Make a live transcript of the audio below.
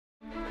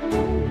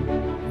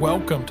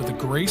Welcome to the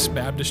Grace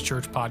Baptist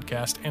Church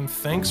podcast, and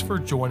thanks for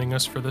joining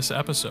us for this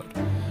episode.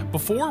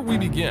 Before we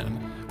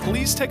begin,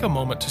 please take a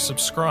moment to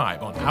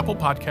subscribe on Apple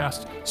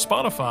Podcasts,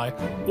 Spotify,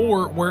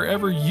 or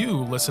wherever you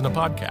listen to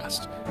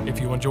podcasts.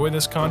 If you enjoy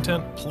this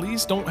content,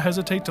 please don't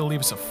hesitate to leave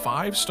us a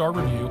 5-star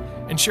review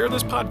and share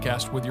this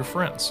podcast with your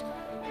friends.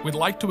 We'd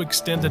like to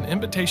extend an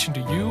invitation to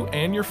you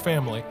and your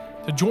family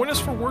to join us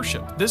for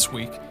worship this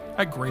week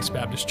at Grace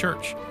Baptist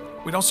Church.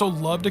 We'd also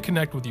love to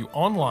connect with you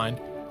online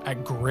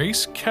at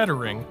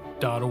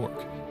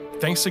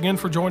gracekettering.org. Thanks again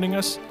for joining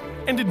us,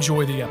 and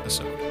enjoy the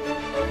episode.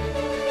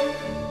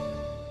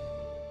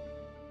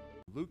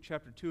 Luke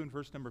chapter 2 and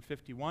verse number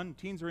 51.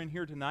 Teens are in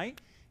here tonight,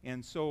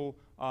 and so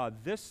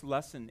this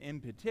lesson in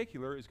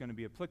particular is going to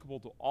be applicable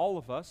to all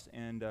of us,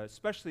 and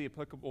especially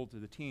applicable to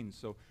the teens.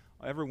 So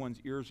everyone's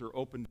ears are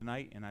open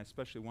tonight, and I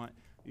especially want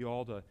you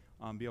all to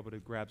be able to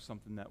grab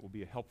something that will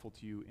be helpful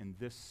to you in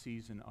this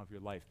season of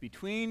your life.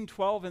 Between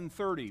 12 and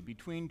 30,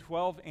 between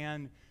 12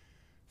 and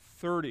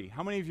 30.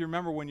 How many of you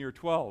remember when you were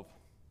 12?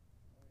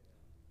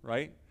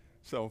 Right?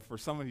 So for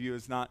some of you,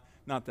 it's not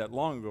that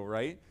long ago,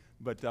 right?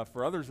 But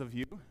for others of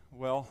you,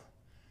 well,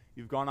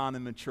 you've gone on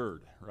and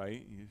matured,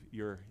 right?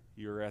 You're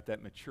at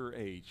that mature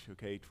age,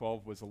 okay?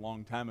 12 was a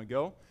long time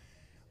ago.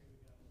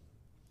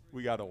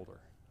 We got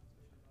older.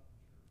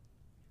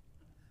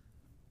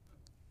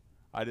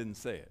 I didn't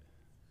say it.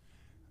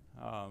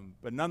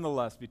 But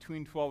nonetheless,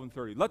 between 12 and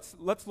 30.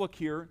 Let's look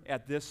here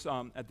at this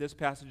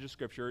passage of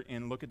Scripture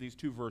and look at these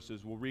two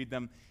verses. We'll read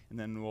them, and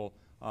then we'll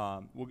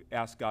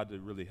ask God to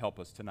really help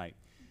us tonight.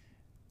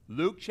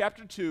 Luke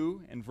chapter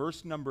 2 and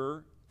verse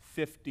number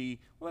 50.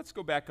 Well, let's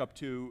go back up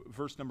to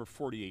verse number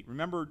 48.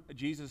 Remember,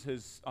 Jesus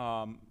is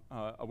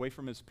away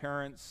from his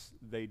parents.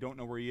 They don't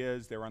know where he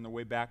is. They're on their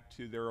way back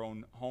to their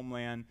own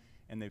homeland,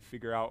 and they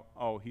figure out,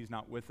 oh, he's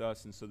not with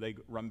us, and so they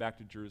run back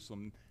to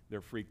Jerusalem.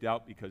 They're freaked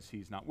out because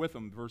he's not with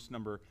them. Verse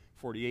number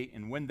 48,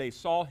 and when they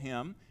saw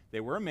him, they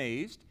were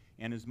amazed,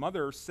 and his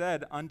mother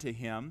said unto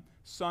him,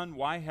 Son,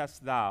 why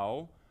hast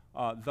thou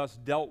thus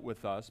dealt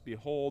with us?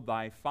 Behold,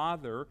 thy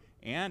father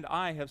and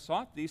I have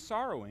sought thee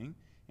sorrowing.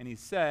 And he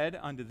said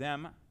unto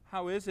them,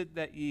 How is it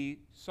that ye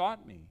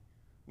sought me?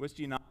 Wist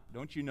ye not,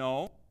 don't you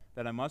know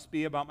that I must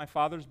be about my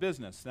father's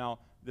business? Now,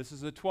 this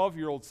is a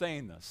 12-year-old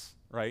saying this,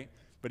 right?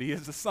 But he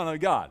is the Son of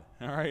God,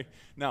 all right?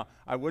 Now,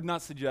 I would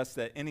not suggest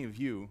that any of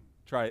you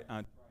try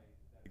that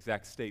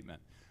exact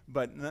statement.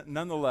 But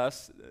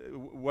nonetheless,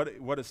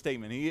 what a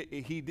statement.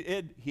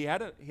 He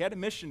had a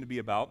mission to be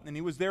about, and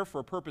he was there for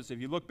a purpose. If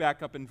you look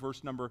back up in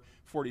verse number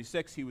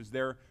 46, he was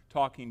there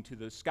talking to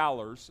the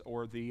scholars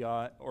or the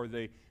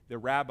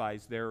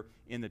rabbis there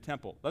in the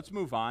temple. Let's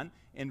move on.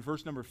 In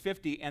verse number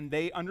 50, and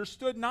they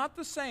understood not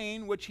the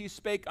saying which he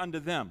spake unto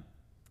them.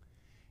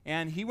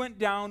 And he went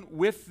down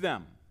with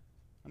them.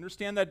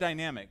 Understand that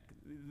dynamic.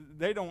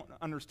 They don't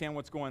understand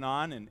what's going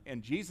on,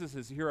 and Jesus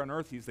is here on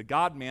earth. He's the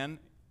God-man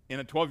in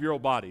a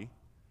 12-year-old body,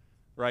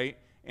 right?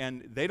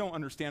 And they don't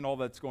understand all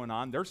that's going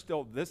on. They're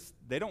still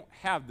they don't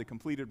have the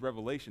completed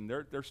revelation.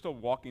 They're still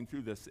walking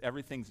through this.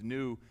 Everything's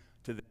new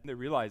to them. They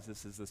realize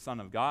this is the Son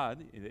of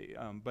God,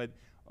 but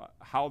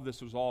how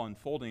this was all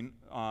unfolding,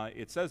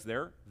 it says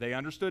there, they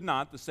understood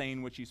not the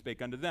saying which he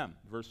spake unto them.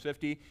 Verse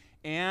 50,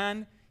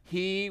 and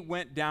he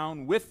went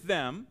down with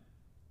them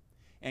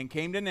and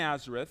came to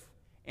Nazareth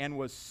and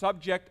was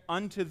subject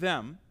unto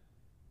them.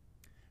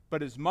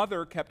 But his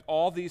mother kept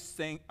all these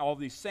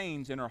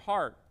sayings in her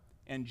heart.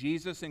 And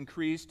Jesus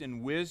increased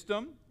in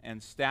wisdom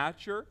and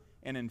stature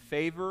and in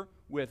favor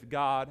with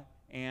God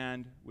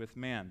and with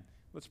man.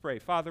 Let's pray.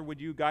 Father,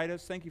 would you guide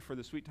us? Thank you for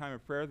the sweet time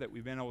of prayer that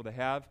we've been able to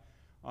have.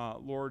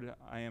 Lord,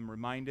 I am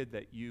reminded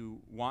that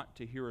you want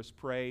to hear us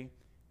pray.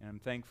 And I'm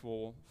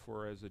thankful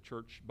for, as a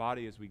church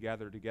body, as we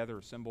gather together,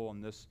 assemble in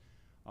this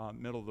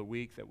middle of the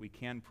week, that we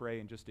can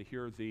pray, and just to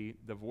hear the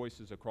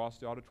voices across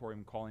the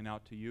auditorium calling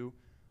out to you.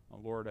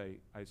 Lord, I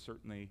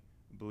certainly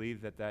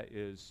believe that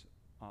is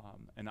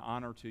an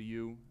honor to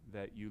you,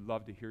 that you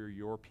love to hear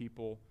your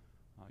people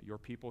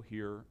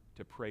here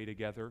to pray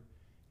together.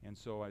 And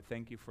so I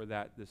thank you for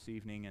that this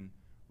evening. And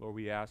Lord,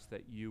 we ask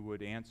that you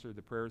would answer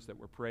the prayers that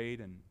were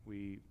prayed, and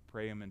we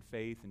pray them in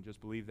faith and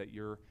just believe that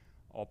you're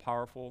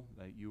all-powerful,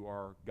 that you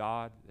are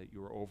God, that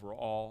you are over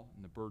all,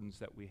 and the burdens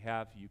that we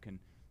have you can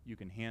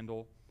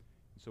handle.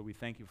 And so we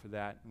thank you for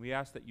that. And we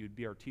ask that you'd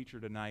be our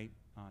teacher tonight,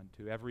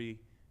 to every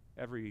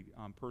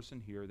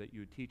person here, that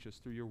you would teach us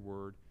through your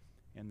word,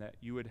 and that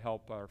you would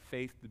help our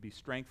faith to be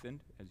strengthened.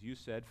 As you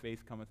said,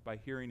 faith cometh by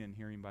hearing, and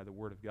hearing by the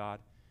word of God.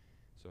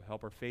 So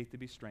help our faith to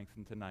be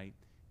strengthened tonight.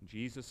 In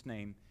Jesus'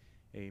 name,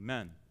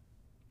 amen.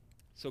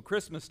 So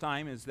Christmas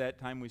time is that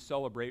time we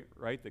celebrate,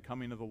 right, the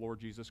coming of the Lord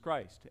Jesus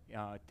Christ,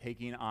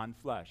 taking on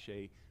flesh,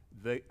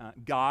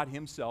 God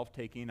himself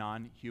taking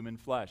on human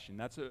flesh. And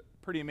that's a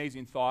pretty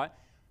amazing thought.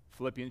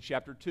 Philippians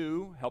chapter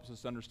 2 helps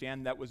us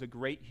understand that was a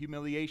great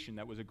humiliation.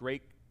 That was a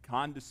great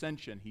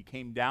condescension. He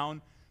came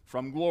down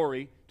from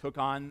glory, took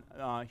on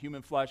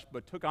human flesh,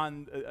 but took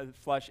on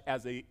flesh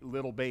as a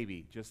little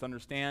baby. Just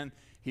understand,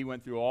 he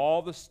went through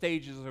all the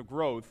stages of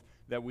growth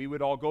that we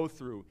would all go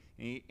through.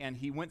 And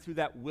he went through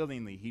that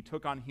willingly. He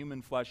took on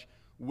human flesh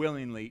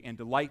willingly and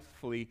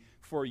delightfully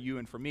for you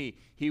and for me.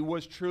 He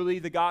was truly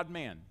the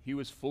God-man. He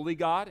was fully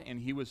God and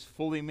he was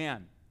fully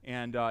man.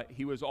 And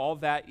he was all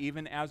that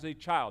even as a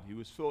child.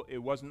 It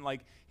wasn't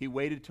like he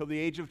waited till the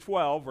age of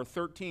 12 or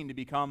 13 to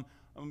become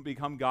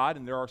God.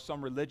 And there are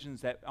some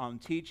religions that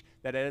teach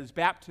that at his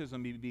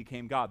baptism he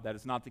became God. That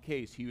is not the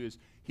case. He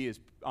is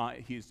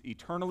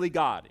eternally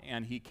God,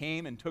 and he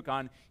came and took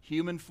on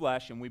human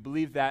flesh, and we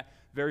believe that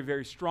very,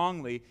 very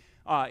strongly.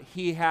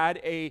 He had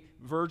a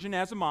virgin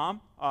as a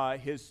mom.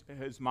 His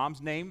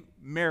mom's name,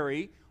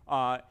 Mary.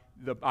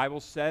 The Bible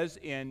says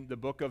in the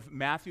book of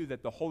Matthew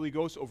that the Holy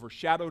Ghost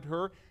overshadowed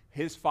her.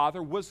 His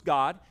father was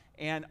God,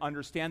 and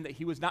understand that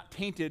he was not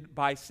tainted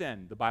by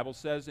sin. The Bible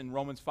says in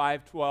Romans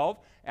 5:12,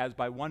 as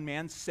by one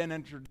man sin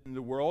entered into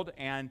the world,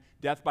 and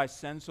death by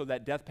sin, so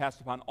that death passed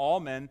upon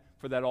all men,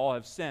 for that all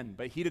have sinned.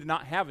 But he did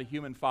not have a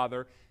human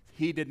father.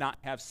 He did not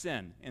have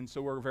sin. And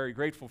so we're very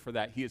grateful for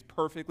that. He is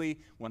perfectly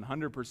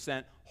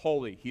 100%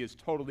 holy. He is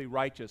totally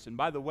righteous. And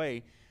by the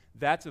way,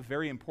 that's a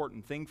very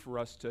important thing for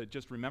us to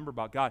just remember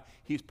about God.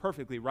 He's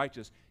perfectly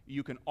righteous.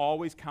 You can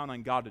always count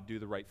on God to do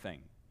the right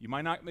thing. You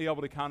might not be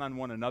able to count on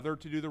one another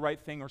to do the right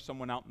thing or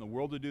someone out in the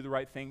world to do the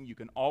right thing. You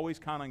can always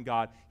count on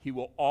God. He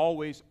will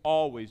always,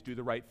 always do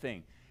the right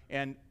thing.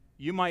 And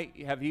you might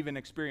have even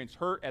experienced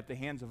hurt at the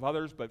hands of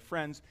others, but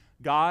friends,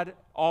 God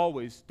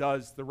always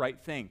does the right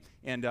thing.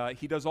 And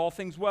he does all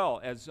things well,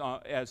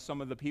 as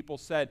some of the people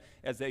said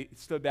as they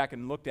stood back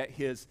and looked at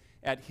his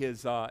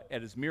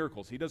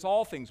miracles. He does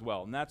all things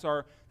well, and that's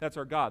our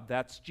God.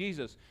 That's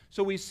Jesus.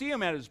 So we see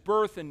him at his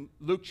birth in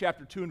Luke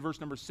chapter 2 and verse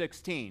number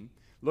 16.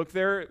 Look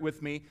there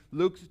with me,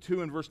 Luke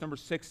 2 and verse number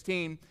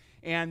 16.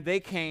 And they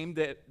came,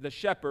 the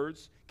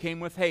shepherds came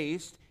with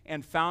haste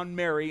and found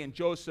Mary and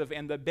Joseph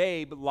and the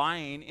babe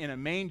lying in a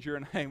manger.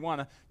 And I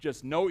want to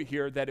just note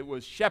here that it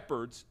was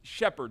shepherds,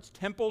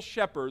 temple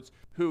shepherds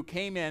who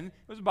came in. It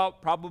was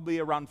about probably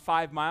around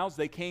 5 miles.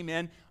 They came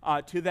in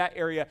to that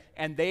area,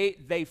 and they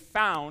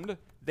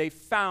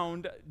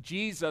found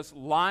Jesus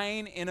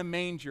lying in a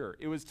manger.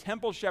 It was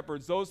temple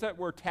shepherds, those that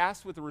were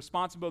tasked with the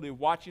responsibility of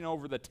watching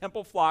over the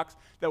temple flocks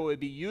that would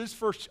be used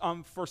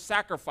for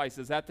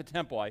sacrifices at the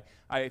temple.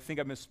 I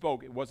think I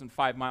misspoke. It wasn't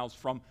 5 miles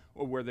from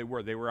where they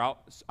were. They were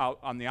out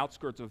on the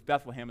outskirts of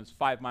Bethlehem. It's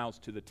 5 miles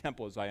to the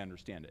temple, as I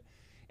understand it.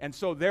 And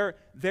so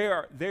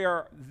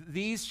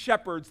these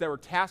shepherds that were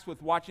tasked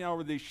with watching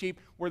over these sheep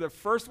were the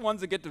first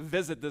ones that get to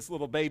visit this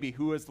little baby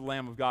who is the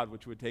Lamb of God,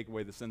 which would take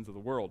away the sins of the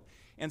world.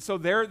 And so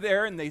they're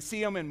there, and they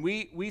see him, and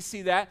we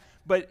see that.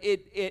 But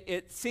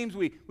it seems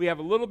we have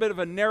a little bit of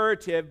a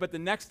narrative, but the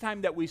next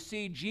time that we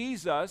see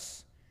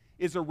Jesus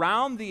is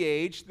around the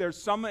age.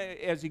 There's some,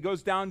 as he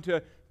goes down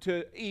to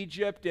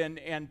Egypt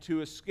and to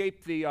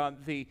escape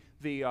the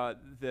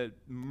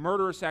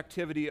murderous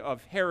activity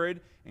of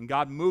Herod, and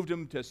God moved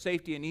him to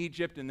safety in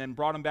Egypt and then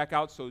brought him back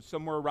out, so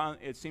somewhere around,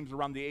 it seems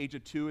around the age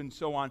of 2 and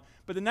so on.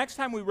 But the next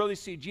time we really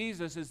see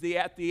Jesus is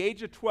at the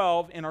age of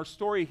 12 in our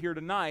story here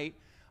tonight,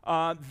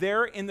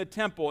 there in the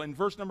temple. In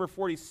verse number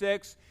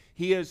 46,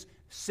 he is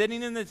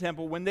sitting in the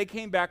temple. When they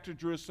came back to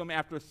Jerusalem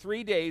after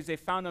 3 days, they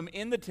found him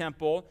in the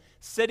temple,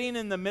 sitting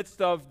in the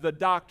midst of the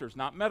doctors,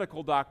 not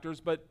medical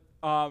doctors, but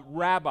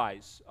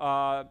rabbis,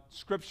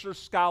 scripture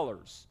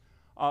scholars,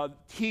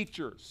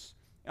 teachers,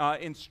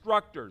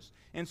 instructors.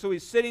 And so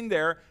he's sitting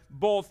there,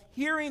 both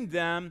hearing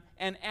them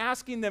and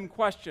asking them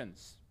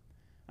questions.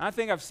 I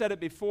think I've said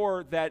it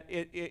before that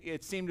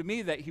it seemed to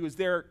me that he was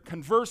there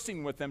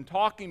conversing with them,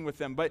 talking with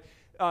them. But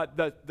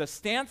the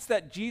stance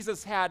that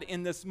Jesus had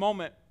in this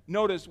moment,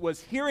 notice,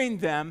 was hearing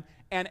them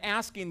and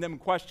asking them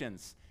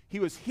questions. He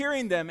was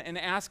hearing them and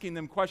asking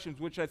them questions,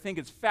 which I think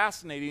is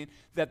fascinating,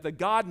 that the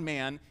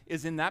God-man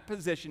is in that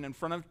position in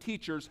front of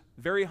teachers,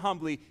 very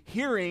humbly,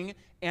 hearing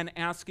and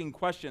asking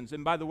questions.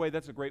 And by the way,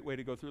 that's a great way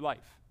to go through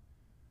life.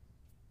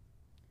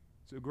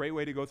 It's a great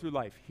way to go through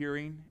life,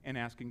 hearing and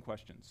asking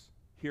questions.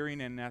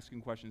 Hearing and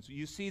asking questions. So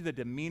you see the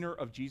demeanor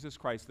of Jesus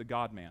Christ, the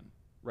God-man,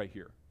 right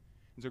here.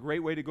 It's a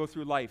great way to go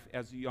through life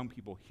as young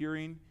people,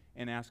 hearing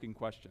and asking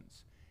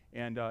questions.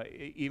 And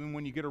even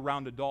when you get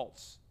around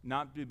adults,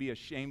 not to be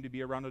ashamed to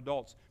be around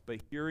adults, but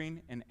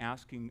hearing and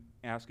asking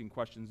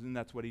questions, and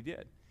that's what he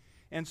did.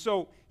 And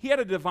so he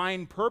had a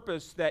divine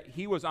purpose that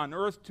he was on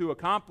earth to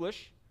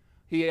accomplish.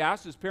 He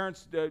asked his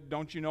parents,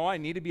 don't you know I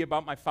need to be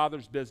about my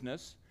Father's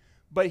business?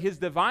 But his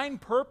divine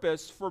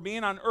purpose for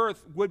being on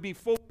earth would be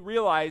fully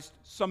realized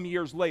some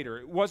years later.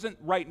 It wasn't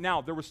right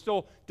now. There was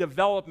still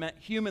development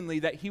humanly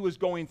that he was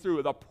going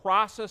through, the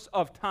process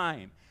of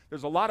time.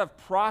 There's a lot of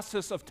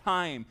process of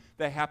time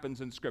that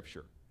happens in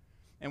Scripture.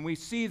 And we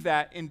see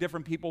that in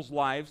different people's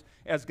lives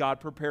as God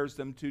prepares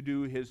them to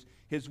do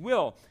his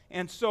will.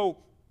 And so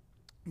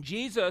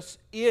Jesus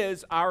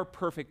is our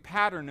perfect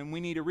pattern, and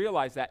we need to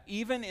realize that.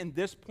 Even in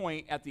this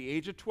point at the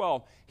age of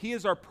 12, he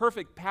is our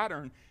perfect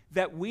pattern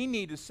that we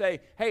need to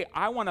say, hey,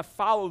 I want to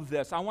follow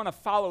this. I want to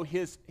follow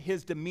his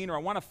demeanor. I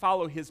want to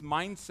follow his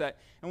mindset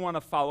and want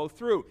to follow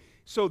through.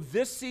 So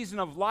this season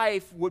of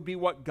life would be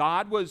what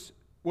God was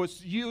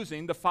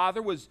using. The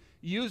Father was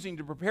using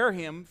to prepare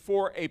him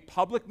for a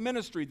public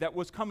ministry that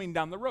was coming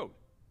down the road.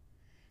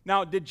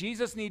 Now, did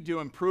Jesus need to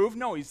improve?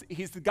 No,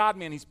 he's the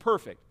God-man. He's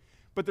perfect.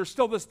 But there's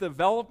still this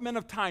development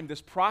of time,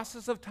 this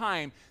process of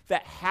time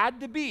that had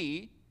to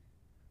be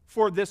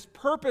for this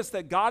purpose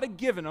that God had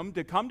given him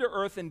to come to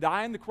earth and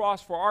die on the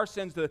cross for our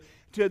sins,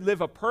 to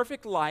live a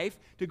perfect life,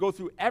 to go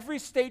through every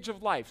stage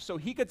of life. So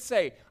he could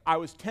say, I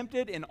was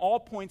tempted in all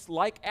points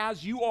like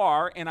as you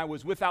are, and I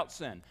was without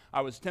sin.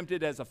 I was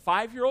tempted as a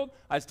 5-year-old.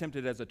 I was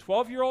tempted as a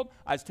 12-year-old.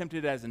 I was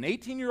tempted as an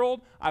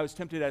 18-year-old. I was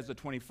tempted as a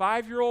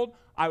 25-year-old.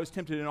 I was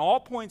tempted in all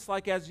points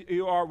like as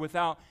you are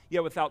without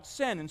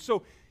sin. And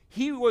so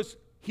he was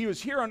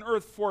here on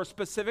earth for a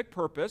specific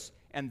purpose,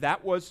 and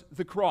that was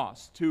the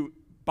cross, to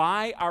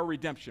buy our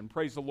redemption.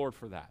 Praise the Lord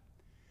for that.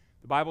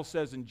 The Bible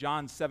says in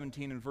John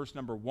 17 and verse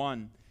number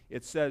 1,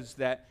 it says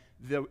that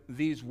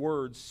these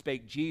words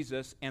spake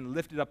Jesus and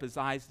lifted up his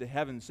eyes to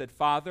heaven and said,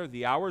 Father,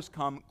 the hour is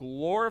come,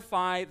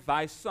 glorify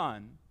thy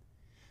Son,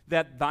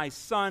 that thy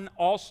Son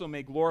also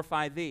may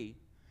glorify thee,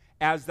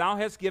 as thou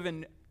hast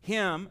given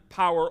him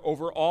power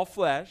over all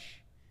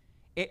flesh,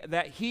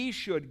 that he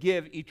should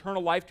give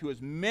eternal life to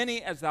as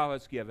many as thou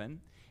hast given.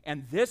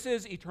 And this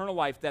is eternal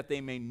life, that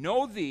they may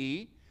know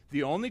thee,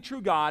 the only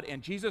true God,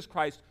 and Jesus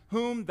Christ,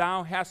 whom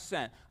thou hast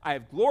sent. I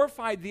have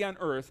glorified thee on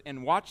earth,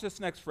 and watch this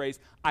next phrase,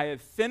 I have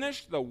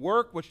finished the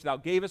work which thou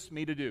gavest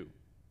me to do.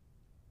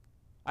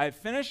 I have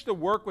finished the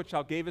work which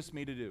thou gavest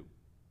me to do.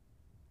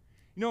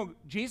 You know,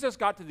 Jesus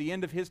got to the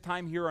end of his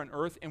time here on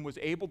earth and was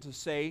able to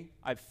say,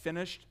 I've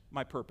finished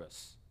my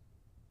purpose.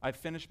 I've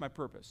finished my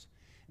purpose.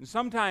 And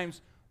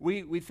sometimes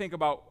we think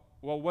about,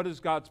 well, what is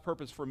God's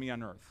purpose for me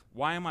on earth?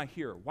 Why am I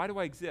here? Why do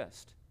I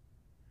exist?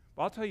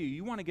 Well, I'll tell you,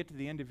 you want to get to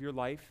the end of your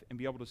life and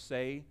be able to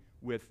say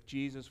with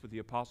Jesus, with the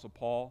Apostle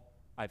Paul,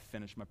 I've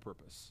finished my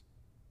purpose.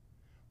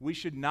 We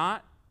should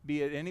not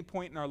be at any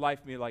point in our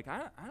life be like,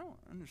 I don't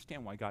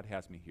understand why God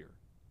has me here.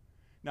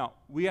 Now,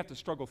 we have to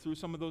struggle through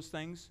some of those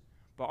things,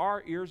 but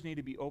our ears need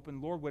to be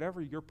open. Lord,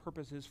 whatever your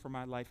purpose is for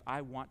my life,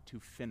 I want to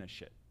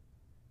finish it.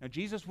 Now,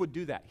 Jesus would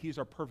do that. He's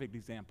our perfect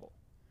example.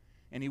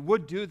 And he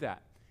would do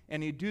that.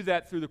 And he'd do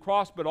that through the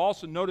cross, but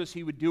also notice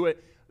he would do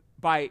it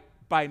by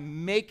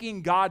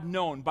making God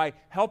known, by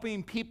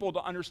helping people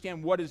to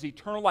understand what is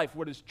eternal life,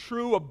 what is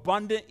true,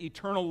 abundant,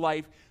 eternal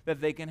life that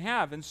they can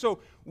have. And so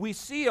we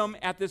see him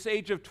at this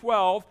age of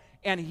 12,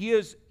 and he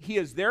is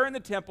there in the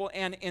temple,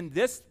 and in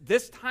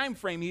this time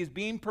frame, he is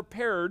being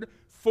prepared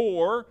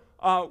for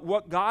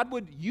what God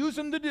would use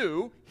him to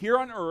do here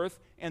on earth,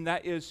 and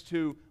that is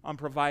to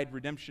provide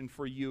redemption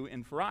for you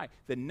and for I.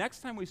 The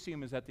next time we see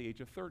him is at the age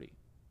of 30.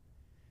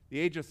 The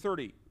age of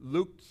 30,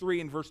 Luke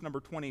 3 and verse number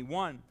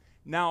 21.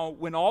 Now,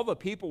 when all the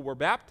people were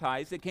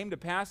baptized, it came to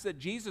pass that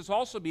Jesus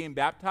also being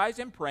baptized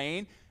and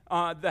praying,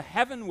 the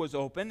heaven was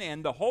open,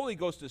 and the Holy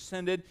Ghost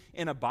descended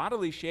in a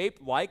bodily shape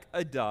like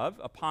a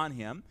dove upon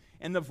him.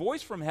 And the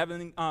voice from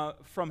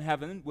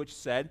heaven, which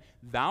said,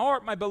 Thou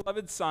art my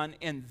beloved Son,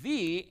 and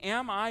thee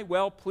am I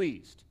well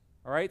pleased.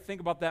 All right, think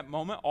about that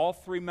moment. All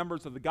three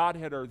members of the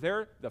Godhead are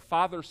there. The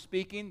Father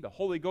speaking, the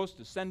Holy Ghost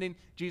descending,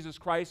 Jesus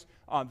Christ,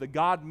 the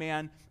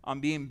God-man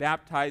being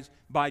baptized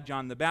by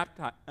John the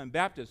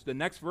Baptist. The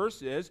next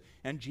verse is,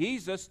 and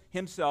Jesus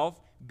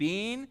himself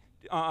began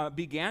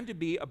to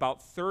be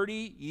about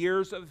 30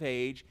 years of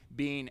age,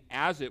 being,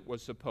 as it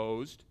was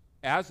supposed,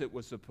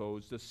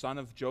 the son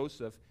of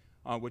Joseph,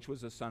 which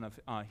was the son of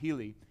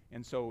Heli.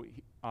 And so,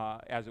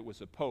 as it was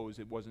supposed,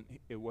 it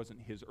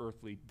wasn't his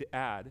earthly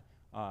dad,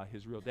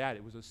 his real dad.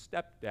 It was a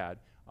stepdad.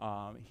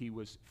 He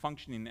was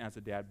functioning as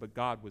a dad, but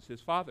God was his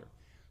father.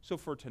 So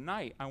for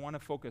tonight, I want to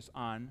focus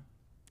on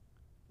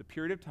the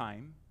period of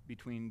time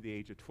between the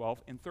age of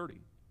 12 and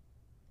 30.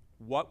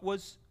 What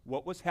was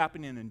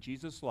happening in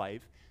Jesus'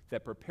 life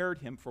that prepared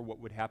him for what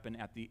would happen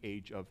at the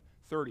age of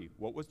 30?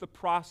 What was the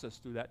process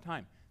through that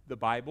time? The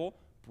Bible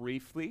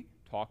briefly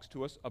talks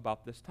to us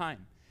about this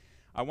time.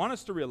 I want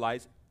us to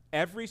realize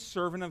every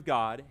servant of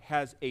God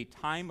has a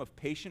time of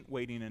patient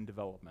waiting and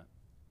development.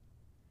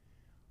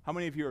 How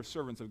many of you are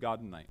servants of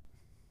God tonight?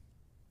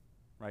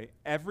 Right?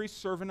 Every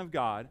servant of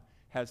God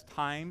has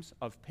times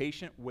of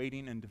patient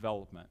waiting and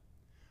development.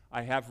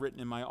 I have written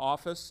in my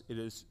office, it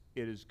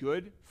is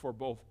good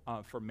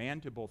for man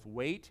to both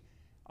wait,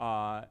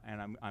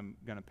 and I'm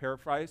going to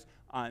paraphrase,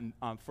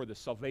 for the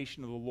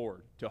salvation of the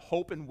Lord, to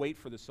hope and wait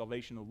for the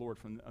salvation of the Lord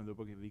from the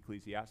book of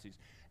Ecclesiastes.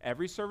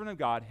 Every servant of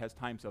God has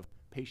times of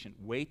patient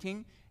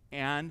waiting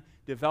and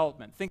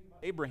development. Think about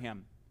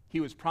Abraham.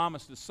 He was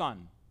promised a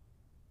son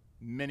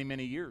many,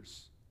 many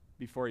years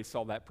before he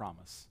saw that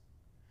promise.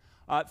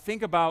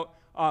 Think about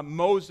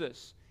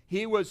Moses.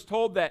 He was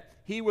told that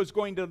he was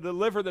going to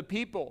deliver the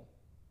people,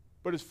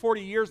 but it's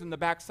 40 years in the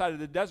backside of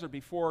the desert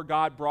before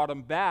God brought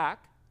him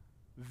back,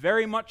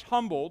 very much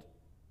humbled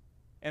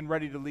and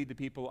ready to lead the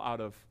people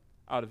out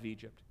of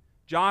Egypt.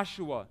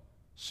 Joshua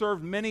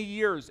served many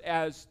years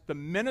as the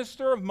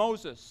minister of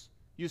Moses.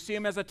 You see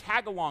him as a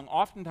tag-along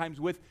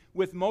oftentimes with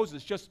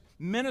Moses, just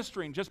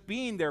ministering, just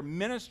being there,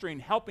 ministering,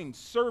 helping,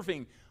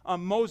 serving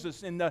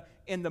Moses in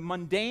the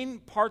mundane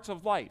parts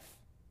of life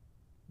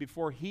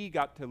before he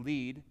got to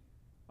lead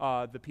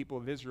the people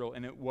of Israel,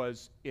 and it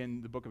was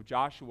in the book of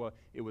Joshua,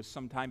 it was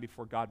some time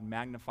before God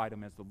magnified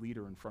him as the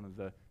leader in front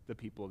of the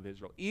people of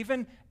Israel.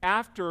 Even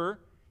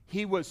after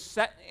he was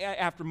set,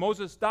 after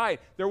Moses died,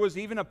 there was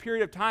even a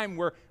period of time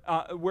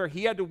where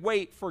he had to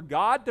wait for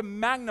God to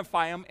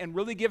magnify him and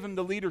really give him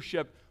the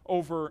leadership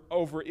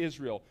over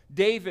Israel.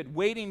 David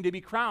waiting to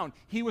be crowned.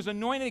 He was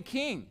anointed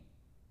king,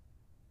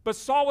 but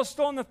Saul was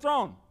still on the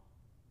throne.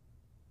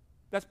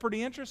 That's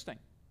pretty interesting.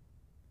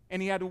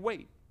 And he had to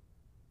wait.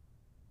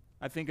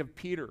 I think of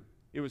Peter.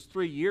 It was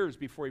 3 years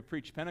before he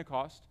preached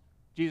Pentecost.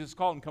 Jesus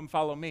called him, "Come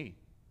follow me."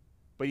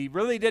 But he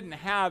really didn't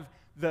have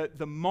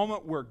the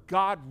moment where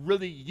God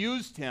really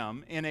used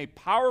him in a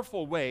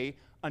powerful way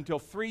until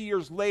 3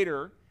 years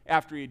later,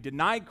 after he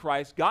denied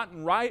Christ,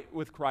 gotten right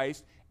with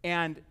Christ,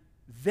 and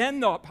then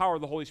the power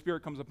of the Holy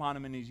Spirit comes upon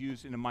him and he's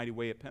used in a mighty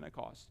way at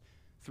Pentecost.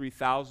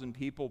 3,000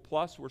 people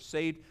plus were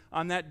saved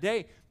on that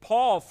day.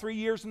 Paul, 3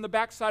 years in the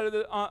backside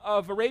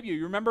of Arabia.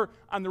 You remember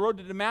on the road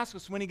to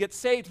Damascus, when he gets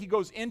saved, he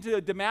goes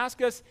into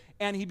Damascus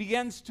and he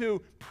begins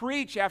to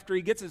preach. After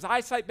he gets his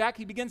eyesight back,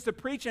 he begins to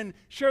preach and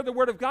share the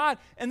word of God.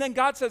 And then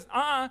God says,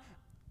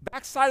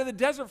 backside of the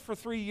desert for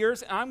 3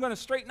 years, and I'm going to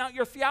straighten out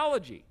your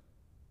theology.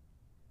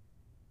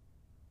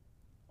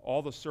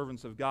 All the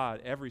servants of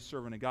God, every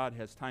servant of God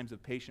has times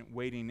of patient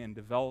waiting and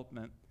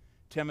development.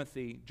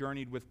 Timothy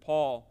journeyed with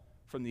Paul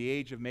from the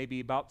age of maybe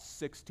about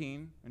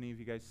 16. Any of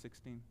you guys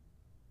 16?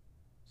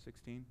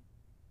 16?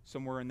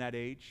 Somewhere in that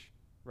age,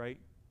 right?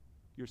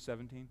 You're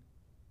 17?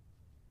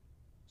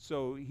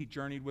 So he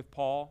journeyed with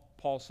Paul.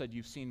 Paul said,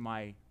 "You've seen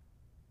my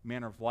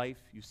manner of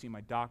life. You've seen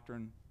my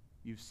doctrine.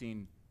 You've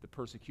seen the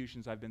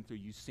persecutions I've been through.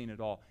 You've seen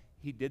it all."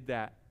 He did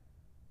that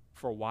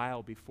for a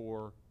while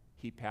before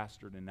he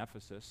pastored in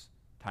Ephesus.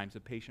 Times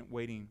of patient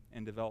waiting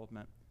and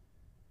development.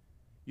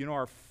 You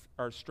know,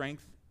 our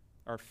strength,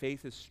 our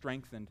faith is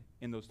strengthened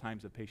in those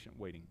times of patient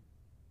waiting.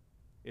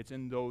 It's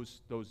in those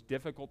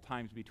difficult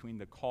times between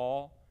the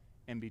call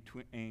and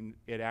between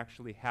it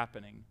actually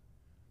happening,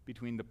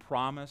 between the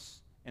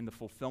promise and the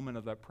fulfillment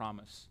of that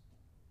promise.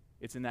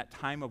 It's in that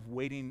time of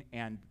waiting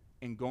and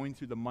going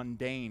through the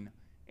mundane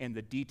and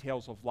the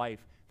details of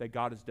life that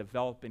God is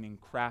developing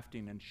and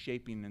crafting and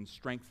shaping and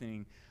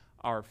strengthening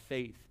our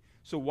faith.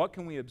 So what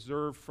can we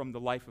observe from the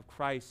life of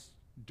Christ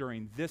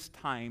during this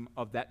time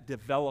of that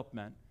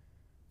development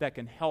that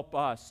can help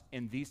us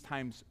in these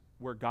times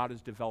where God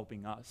is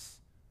developing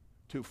us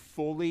to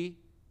fully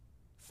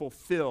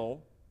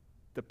fulfill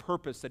the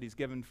purpose that he's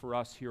given for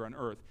us here on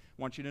earth?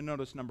 I want you to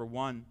notice number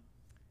one,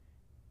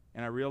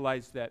 and I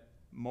realize that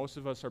most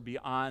of us are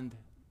beyond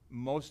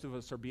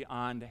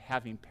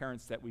having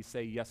parents that we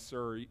say yes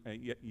sir,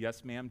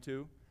 yes ma'am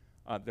to.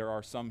 There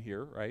are some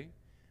here, right?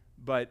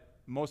 But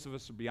most of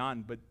us are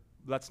beyond, but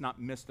let's not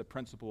miss the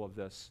principle of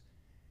this.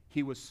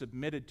 He was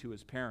submitted to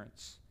his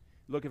parents.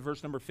 Look at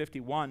verse number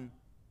 51.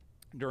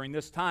 During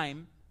this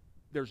time,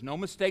 there's no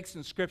mistakes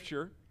in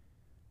Scripture.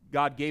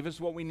 God gave us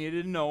what we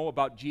needed to know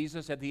about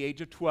Jesus at the age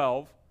of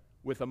 12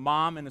 with a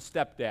mom and a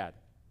stepdad.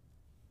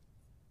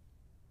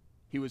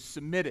 He was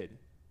submitted.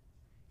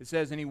 It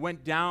says, "And he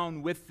went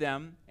down with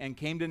them and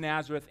came to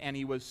Nazareth, and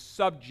he was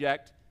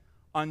subject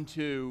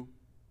unto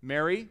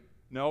Mary?"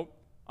 No,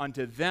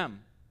 unto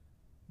them.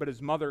 But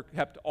his mother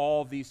kept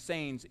all these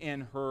sayings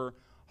in her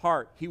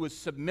heart. He was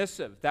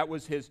submissive. That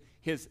was his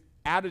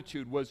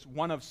attitude, was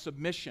one of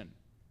submission.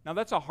 Now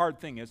that's a hard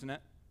thing, isn't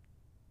it?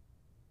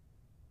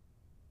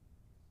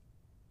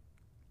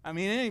 I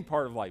mean, any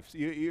part of life.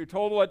 You're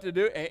told what to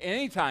do.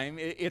 Anytime,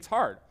 it's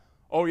hard.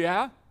 Oh,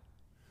 yeah?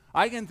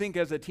 I can think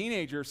as a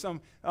teenager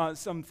some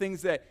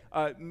things that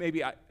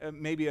maybe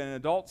an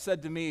adult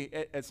said to me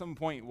at some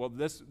point, well,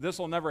 this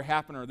will never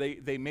happen, or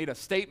they made a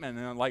statement,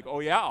 and I'm like, oh,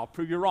 yeah, I'll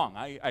prove you wrong.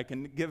 I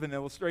can give an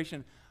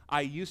illustration.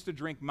 I used to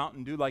drink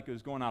Mountain Dew like it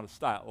was going out of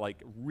style,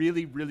 like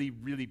really, really,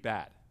 really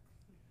bad.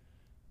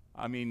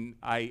 I mean,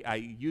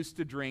 I used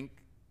to drink,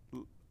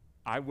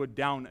 I would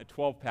down a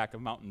 12-pack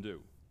of Mountain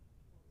Dew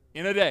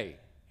in a day,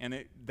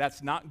 and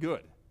that's not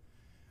good.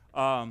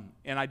 And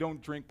I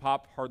don't drink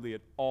pop hardly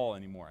at all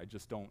anymore.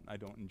 I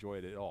don't enjoy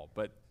it at all.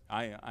 But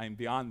I'm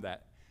beyond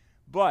that.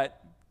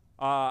 But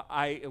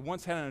I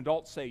once had an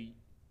adult say,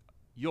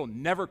 "You'll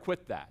never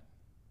quit that."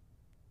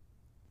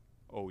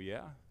 Oh,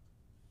 yeah?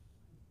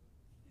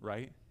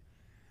 Right?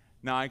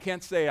 Now, I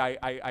can't say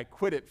I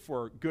quit it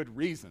for good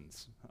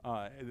reasons.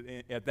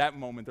 At that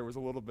moment, there was a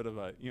little bit of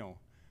a,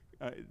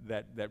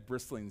 that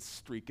bristling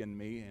streak in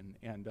me,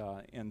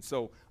 and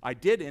so I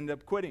did end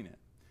up quitting it.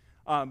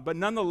 But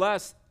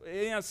nonetheless,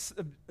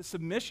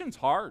 submission's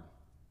hard.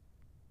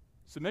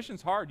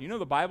 Submission's hard. You know,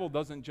 the Bible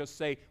doesn't just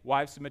say,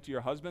 "Wives, submit to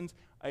your husbands."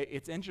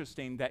 It's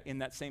interesting that in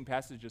that same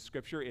passage of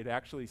Scripture, it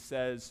actually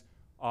says,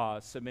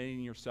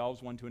 "Submitting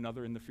yourselves one to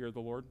another in the fear of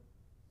the Lord,"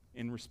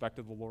 in respect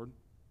of the Lord.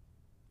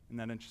 Isn't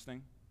that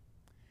interesting?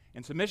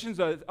 And submission's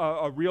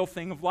a real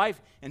thing of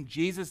life, and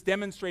Jesus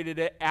demonstrated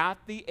it at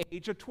the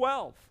age of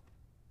 12.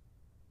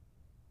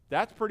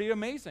 That's pretty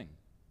amazing.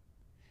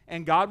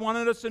 And God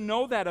wanted us to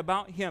know that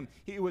about him.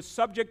 He was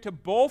subject to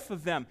both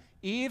of them.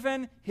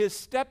 even his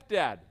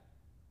stepdad,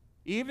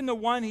 even the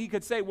one he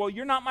could say, well,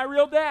 you're not my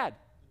real dad,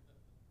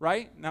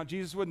 right? Now,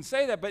 Jesus wouldn't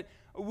say that, but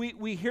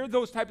we hear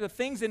those types of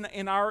things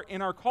in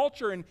our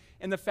culture,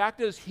 and the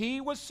fact is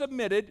he was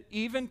submitted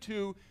even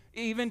to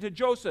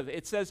Joseph.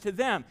 It says to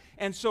them.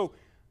 And so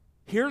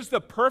here's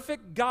the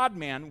perfect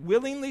God-man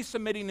willingly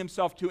submitting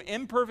himself to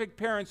imperfect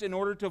parents in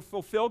order to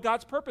fulfill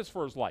God's purpose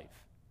for his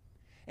life.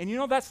 And you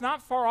know, that's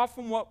not far off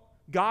from what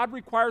God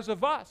requires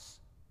of us.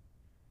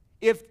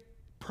 If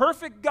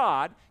perfect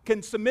God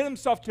can submit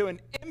himself to an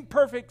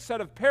imperfect set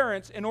of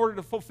parents in order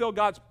to fulfill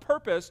God's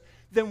purpose,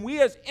 then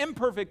we as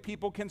imperfect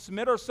people can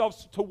submit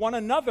ourselves to one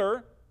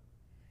another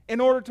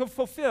in order to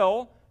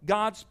fulfill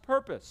God's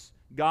purpose.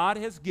 God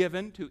has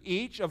given to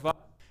each of us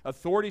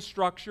authority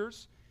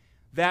structures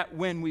that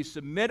when we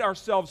submit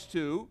ourselves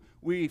to,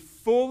 we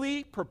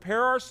fully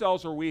prepare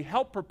ourselves, or we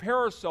help prepare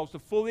ourselves to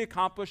fully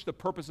accomplish the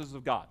purposes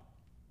of God.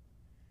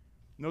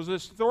 And those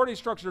authority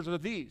structures are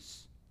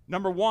these.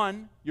 Number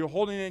one, you're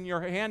holding in your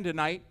hand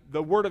tonight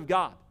the Word of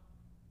God.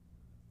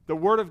 The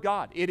Word of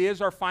God. It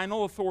is our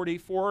final authority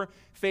for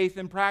faith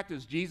and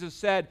practice. Jesus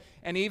said,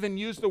 and even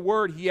used the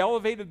Word, he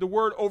elevated the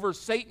Word over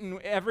Satan.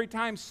 Every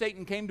time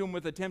Satan came to him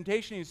with a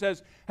temptation, he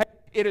says, hey,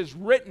 it is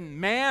written,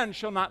 man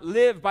shall not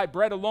live by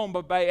bread alone,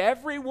 but by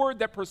every word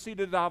that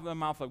proceeded out of the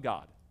mouth of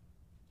God.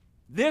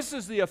 This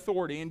is the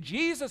authority, and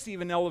Jesus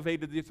even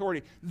elevated the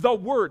authority. The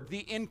Word,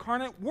 the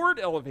incarnate Word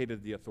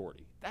elevated the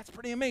authority. That's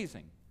pretty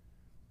amazing.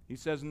 He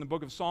says in the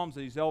book of Psalms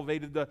that he's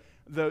elevated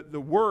the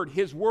Word,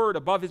 his Word,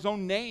 above his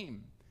own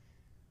name.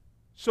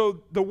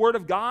 So the Word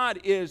of God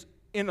is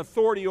in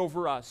authority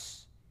over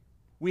us.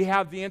 We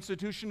have the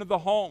institution of the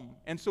home,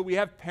 and so we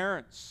have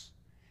parents.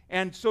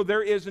 And so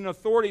there is an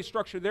authority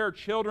structure there.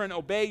 Children,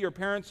 obey your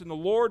parents in the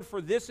Lord,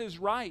 for this is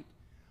right.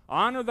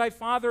 Honor thy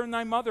father and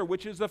thy mother,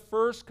 which is the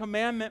first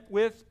commandment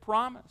with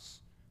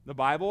promise. The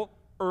Bible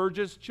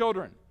urges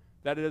children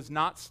that it does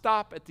not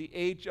stop at the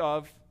age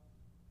of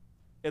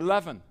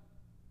 11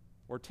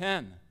 or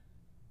 10.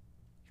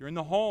 If you're in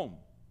the home,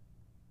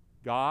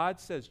 God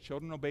says,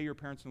 children, obey your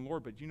parents in the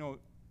Lord. But you know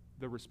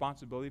the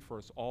responsibility for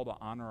us all to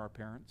honor our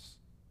parents?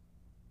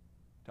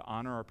 To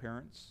honor our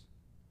parents?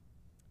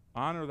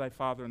 Honor thy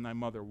father and thy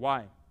mother.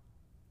 Why?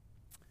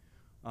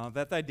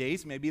 That thy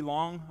days may be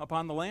long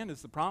upon the land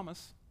is the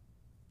promise.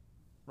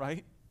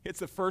 Right? It's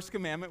the first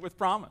commandment with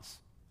promise.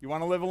 You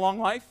want to live a long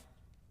life?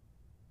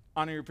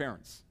 Honor your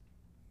parents.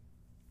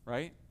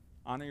 Right?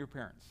 Honor your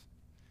parents.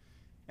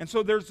 And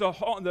so there's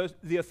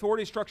the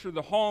authority structure of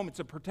the home.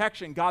 It's a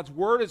protection. God's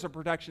Word is a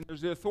protection.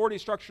 There's the authority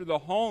structure of the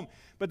home.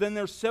 But then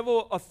there's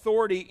civil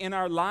authority in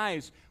our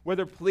lives,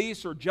 whether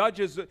police or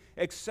judges,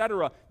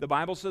 etc. The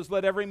Bible says,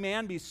 let every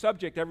man be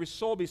subject, every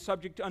soul be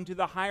subject unto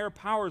the higher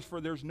powers, for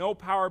there's no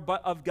power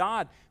but of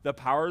God. The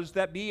powers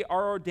that be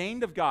are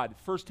ordained of God.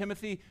 1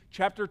 Timothy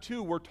chapter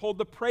 2, we're told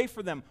to pray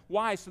for them.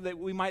 Why? So that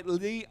we might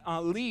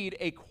lead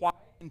a quiet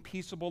and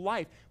peaceable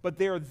life. But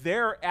they're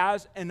there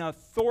as an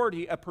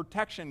authority, a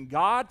protection.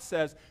 God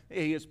says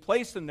he has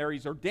placed them there.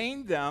 He's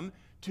ordained them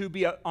to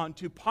be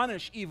to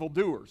punish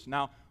evildoers.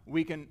 Now,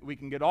 we can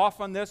get off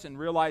on this and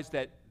realize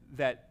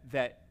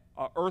that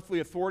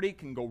earthly authority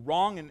can go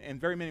wrong in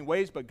very many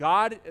ways, but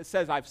God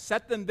says, I've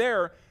set them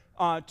there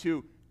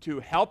to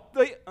help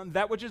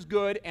that which is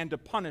good and to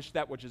punish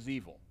that which is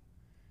evil.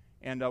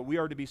 And we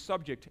are to be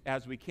subject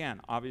as we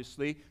can.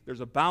 Obviously,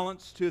 there's a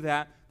balance to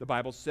that. The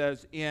Bible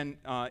says in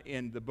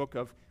the book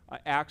of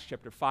Acts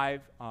chapter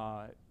 5,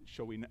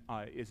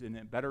 isn't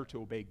it better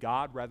to obey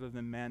God rather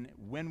than men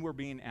when we're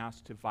being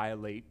asked to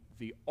violate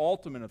the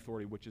ultimate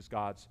authority, which is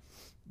God's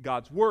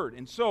Word?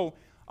 And so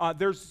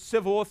there's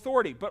civil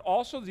authority, but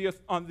also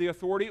the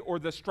authority or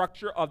the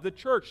structure of the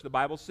church. The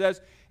Bible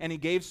says, and he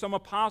gave some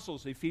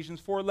apostles, Ephesians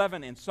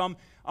 4:11, and some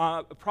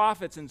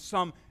prophets, and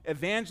some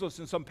evangelists,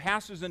 and some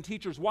pastors and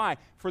teachers. Why?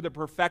 For the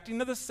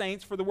perfecting of the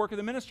saints, for the work of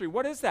the ministry.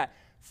 What is that?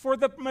 For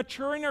the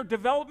maturing or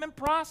development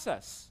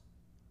process.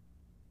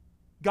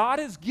 God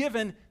has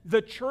given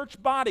the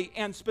church body,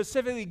 and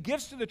specifically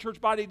gifts to the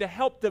church body, to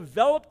help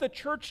develop the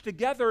church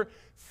together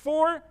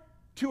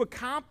to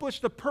accomplish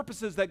the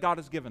purposes that God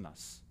has given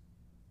us.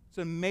 It's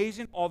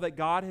amazing all that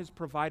God has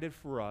provided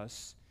for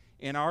us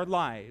in our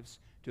lives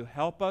to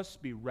help us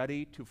be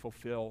ready to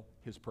fulfill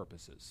his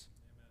purposes.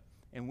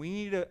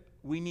 Amen. And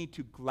we need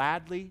to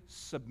gladly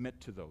submit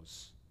to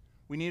those.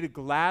 We need to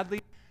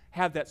gladly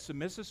have that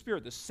submissive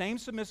spirit, the same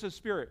submissive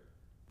spirit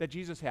that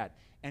Jesus had.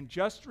 And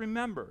just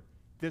remember,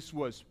 this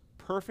was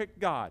perfect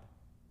God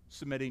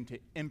submitting to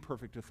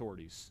imperfect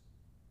authorities.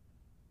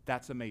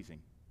 That's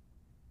amazing.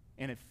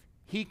 And if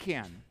he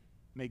can,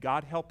 may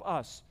God help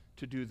us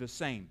to do the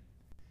same.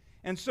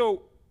 And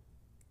so,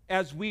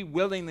 as we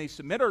willingly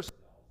submit ourselves,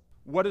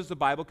 what does the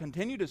Bible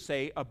continue to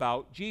say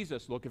about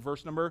Jesus? Look at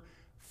verse number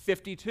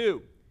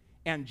 52.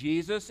 And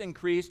Jesus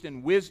increased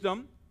in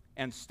wisdom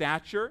and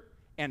stature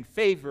and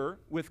favor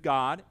with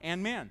God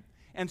and man.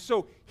 And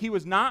so he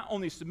was not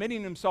only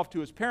submitting himself to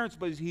his parents,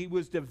 but he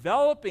was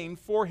developing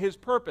for his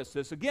purpose.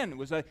 This, again,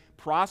 was a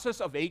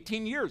process of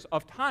 18 years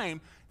of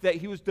time that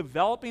he was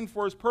developing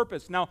for his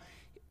purpose. Now,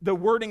 The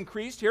word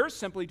increased here is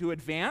simply to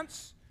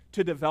advance,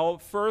 to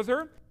develop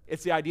further.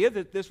 It's the idea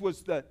that this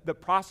was the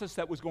process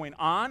that was going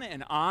on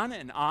and on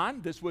and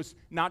on. This was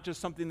not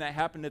just something that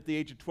happened at the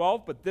age of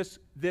 12, but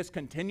this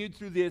continued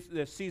through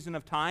this season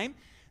of time.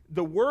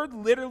 The word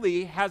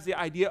literally has the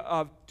idea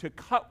of to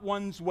cut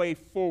one's way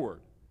forward.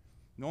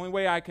 The only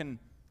way I can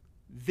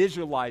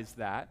visualize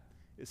that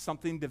is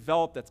something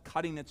developed that's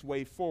cutting its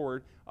way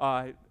forward,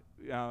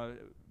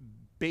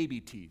 baby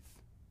teeth,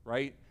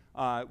 right?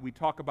 We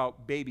talk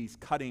about babies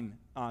cutting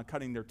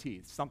their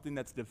teeth, something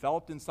that's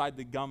developed inside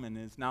the gum and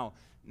is now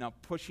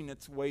pushing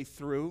its way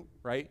through,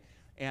 right?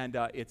 And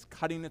it's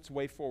cutting its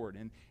way forward.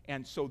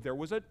 And so there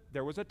was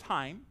a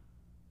time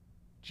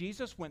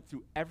Jesus went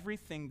through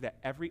everything that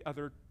every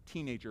other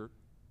teenager,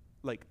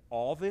 like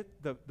all the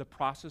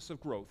process of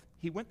growth,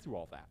 he went through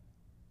all that.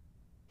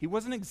 He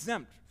wasn't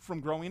exempt from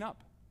growing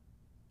up,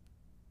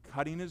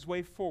 cutting his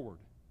way forward.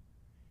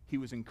 He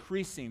was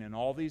increasing in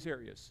all these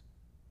areas,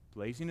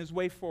 blazing his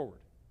way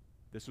forward.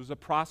 This was a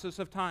process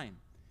of time.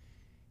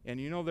 And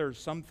there's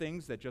some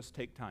things that just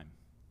take time.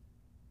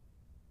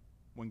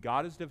 When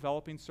God is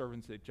developing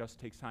servants, it just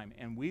takes time.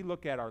 And we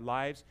look at our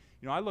lives.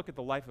 I look at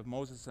the life of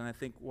Moses and I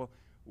think, well,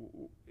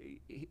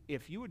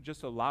 if you had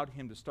just allowed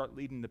him to start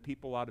leading the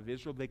people out of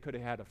Israel, they could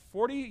have had a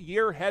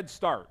 40-year head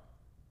start.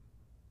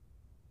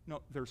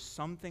 No, there's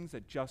some things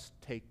that just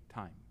take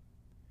time.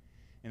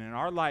 And in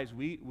our lives,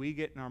 we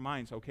get in our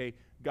minds, okay,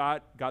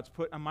 God's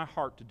put on my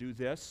heart to do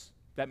this.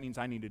 That means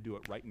I need to do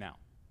it right now.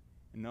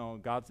 And no,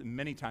 God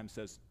many times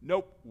says,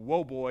 nope,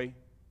 whoa, boy,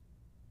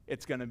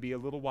 it's going to be a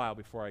little while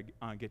before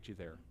I get you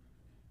there.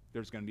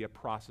 There's going to be a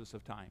process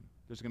of time.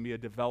 There's going to be a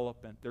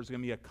development. There's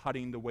going to be a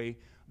cutting the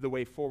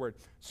way forward.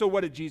 So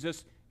what did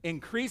Jesus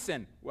increase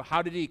in? Well,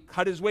 how did he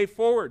cut his way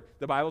forward?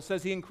 The Bible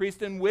says he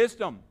increased in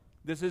wisdom.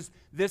 This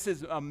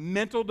is a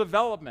mental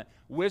development.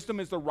 Wisdom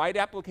is the right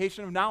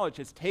application of knowledge.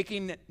 It's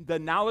taking the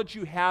knowledge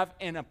you have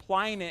and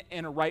applying it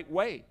in a right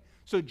way.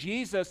 So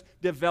Jesus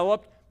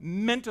developed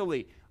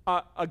mentally.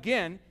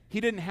 Again, he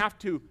didn't have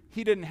to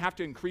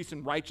increase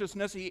in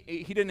righteousness. He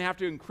didn't have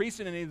to increase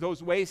in any of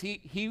those ways.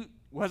 He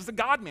was the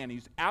God-man.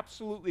 He's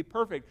absolutely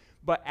perfect.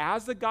 But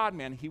as the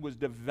God-man, he was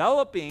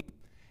developing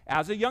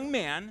as a young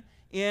man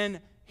in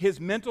his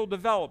mental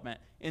development,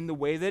 in the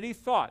way that he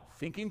thought,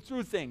 thinking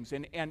through things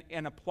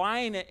and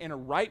applying it in a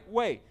right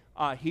way.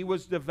 He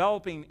was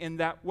developing in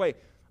that way.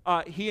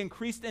 He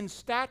increased in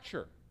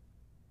stature.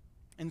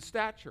 In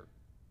stature.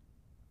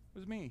 It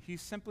was me. He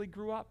simply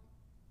grew up.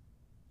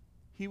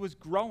 He was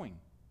growing.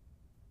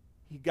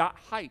 He got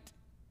height.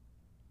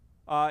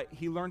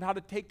 He learned how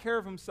to take care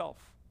of himself.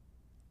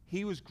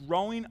 He was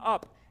growing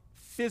up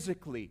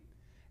physically.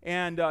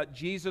 And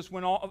Jesus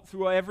went all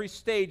through every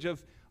stage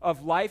of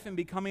life and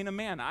becoming a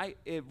man.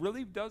 It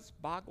really does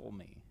boggle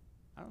me.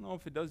 I don't know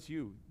if it does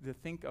you, to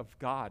think of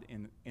God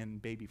in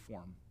baby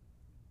form.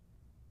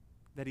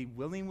 That he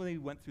willingly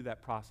went through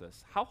that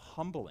process. How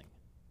humbling.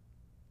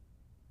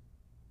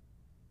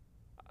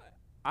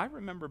 I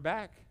remember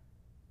back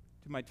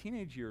to my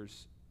teenage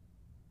years.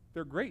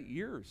 They're great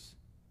years,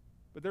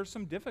 but there's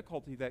some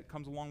difficulty that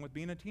comes along with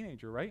being a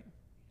teenager, right?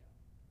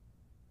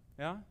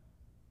 Yeah?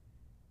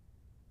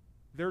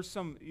 There's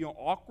some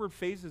awkward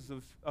phases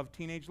of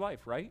teenage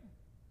life, right?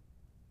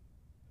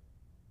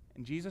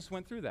 And Jesus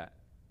went through that.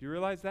 Do you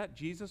realize that?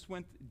 Jesus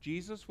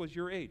was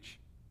your age.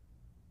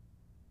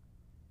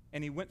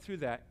 And he went through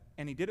that,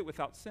 and he did it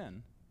without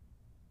sin.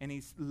 And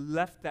he's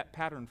left that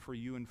pattern for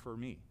you and for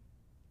me.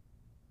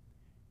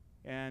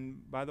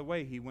 And by the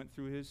way, he went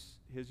through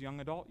his young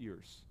adult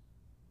years.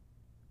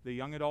 The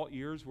young adult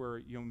years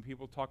where when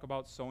people talk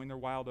about sowing their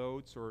wild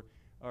oats, or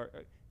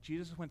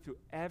Jesus went through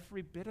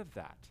every bit of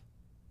that.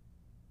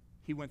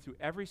 He went through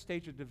every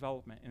stage of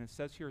development, and it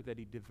says here that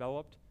he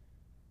developed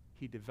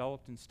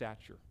in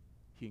stature.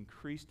 He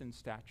increased in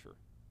stature.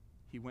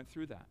 He went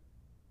through that.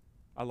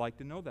 I like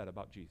to know that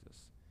about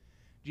Jesus.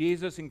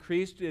 Jesus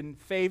increased in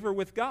favor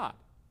with God.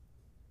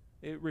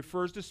 It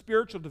refers to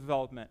spiritual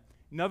development.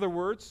 In other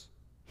words,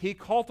 he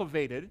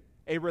cultivated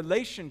a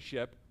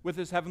relationship with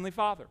his heavenly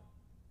Father.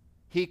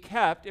 He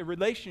kept a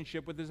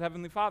relationship with his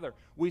heavenly Father.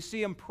 We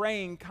see him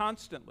praying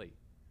constantly.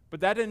 But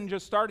that didn't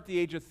just start at the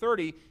age of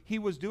 30. He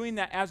was doing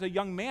that as a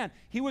young man.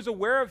 He was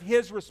aware of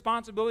his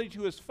responsibility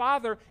to his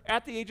Father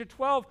at the age of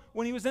 12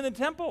 when he was in the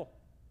temple.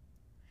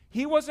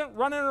 He wasn't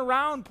running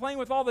around playing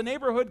with all the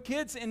neighborhood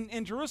kids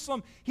in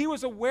Jerusalem. He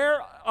was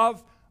aware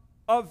of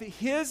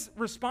his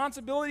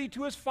responsibility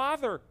to his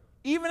Father,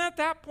 even at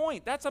that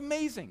point. That's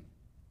amazing.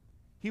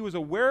 He was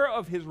aware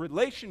of his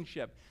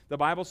relationship. The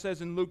Bible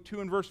says in Luke 2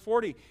 and verse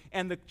 40,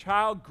 and the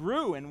child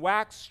grew and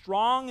waxed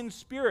strong in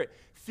spirit,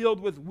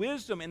 filled with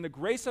wisdom, and the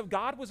grace of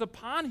God was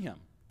upon him.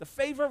 The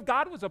favor of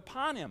God was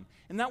upon him.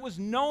 And that was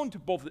known to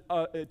both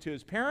to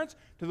his parents,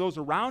 to those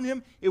around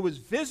him. It was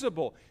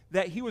visible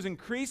that he was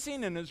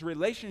increasing in his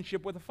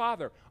relationship with the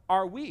Father.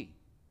 Are we?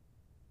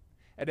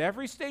 At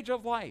every stage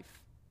of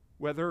life,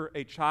 whether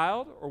a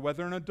child or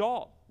whether an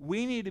adult,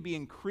 we need to be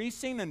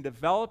increasing and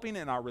developing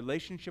in our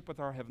relationship with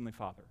our Heavenly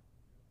Father,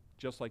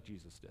 just like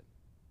Jesus did.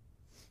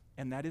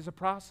 And that is a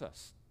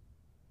process.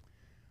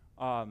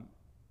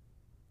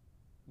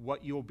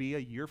 what you'll be a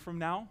year from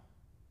now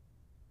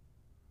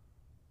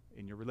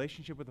in your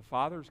relationship with the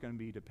Father is going to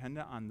be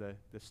dependent on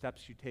the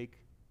steps you take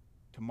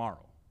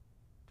tomorrow,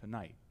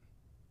 tonight.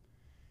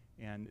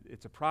 And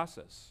it's a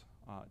process.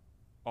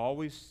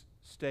 Always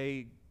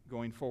stay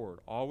going forward.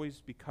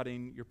 Always be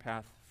cutting your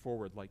path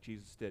forward like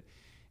Jesus did.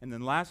 And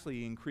then lastly,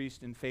 he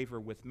increased in favor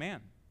with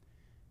man.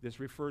 This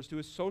refers to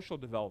his social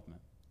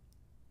development.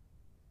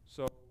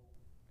 So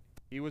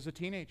he was a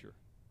teenager.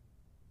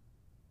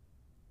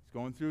 He's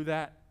going through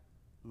that,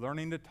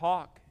 learning to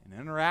talk and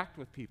interact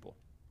with people.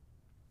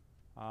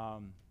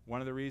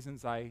 One of the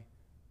reasons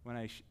when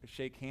I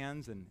shake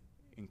hands and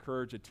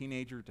encourage a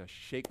teenager to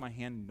shake my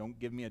hand and don't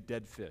give me a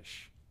dead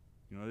fish.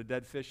 You know what a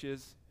dead fish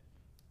is?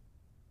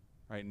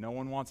 Right? No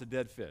one wants a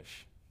dead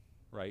fish,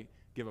 right?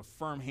 Give a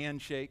firm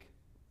handshake,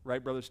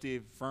 right, Brother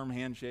Steve? Firm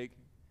handshake.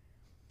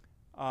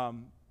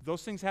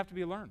 Those things have to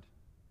be learned.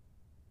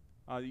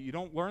 You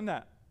don't learn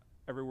that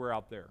everywhere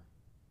out there.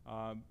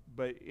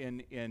 But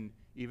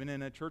even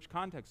in a church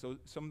context, so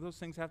some of those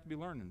things have to be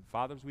learned. And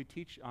fathers, we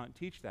teach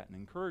that and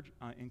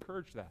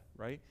encourage that,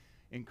 right?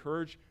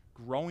 Encourage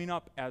growing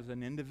up as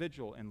an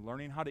individual and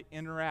learning how to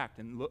interact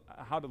and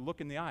how to look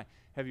in the eye.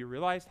 Have you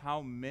realized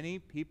how many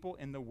people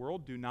in the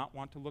world do not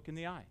want to look in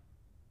the eye?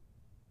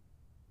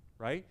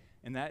 Right?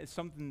 And that is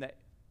something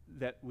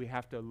that we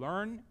have to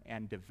learn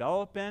and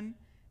develop in,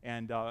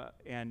 and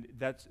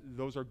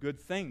those are good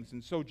things.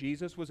 And so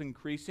Jesus was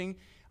increasing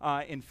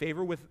in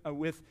favor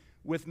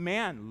with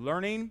man,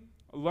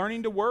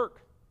 learning to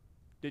work.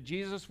 Did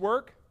Jesus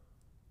work?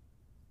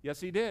 Yes,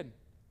 he did.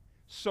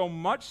 So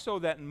much so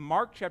that in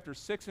Mark chapter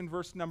 6 and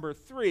verse number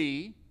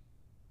 3,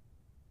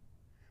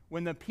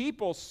 when the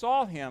people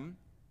saw him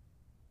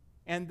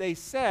and they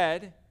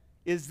said,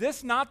 "Is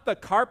this not the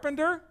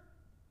carpenter?"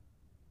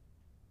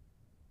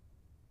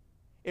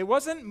 It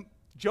wasn't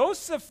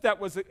Joseph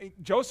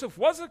Joseph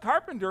was a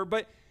carpenter,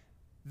 but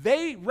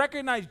they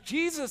recognized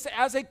Jesus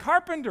as a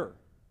carpenter,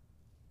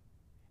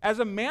 as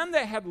a man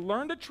that had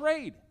learned a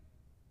trade.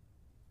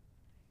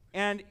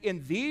 And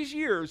in these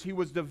years, he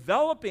was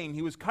developing,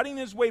 he was cutting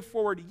his way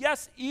forward,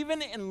 yes,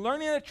 even in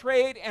learning a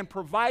trade and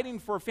providing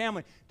for a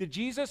family. Did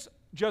Jesus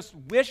just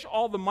wish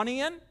all the money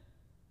in?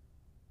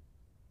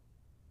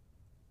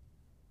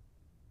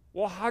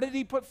 Well, how did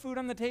he put food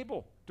on the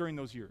table during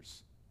those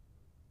years?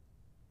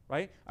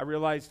 Right? I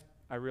realized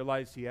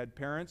he had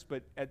parents,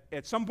 but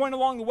at some point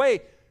along the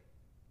way,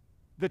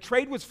 the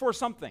trade was for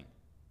something.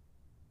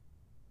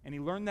 And he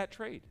learned that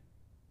trade.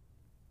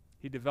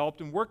 He developed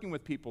in working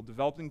with people,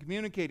 developed in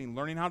communicating,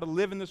 learning how to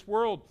live in this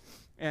world,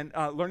 and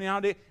learning how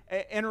to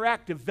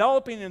interact,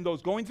 developing in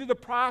those, going through the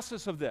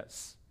process of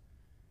this.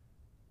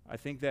 I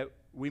think that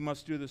we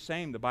must do the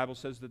same. The Bible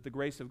says that the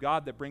grace of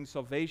God that brings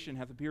salvation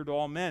hath appeared to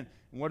all men.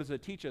 And what does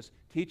it teach us?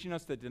 Teaching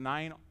us that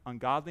denying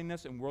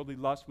ungodliness and worldly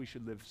lust, we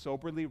should live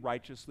soberly,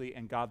 righteously,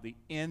 and godly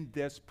in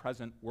this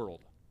present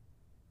world.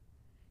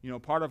 You know,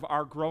 part of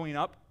our growing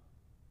up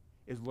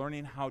is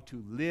learning how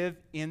to live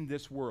in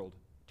this world,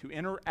 to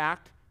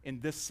interact in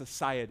this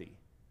society,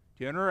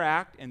 to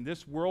interact in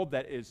this world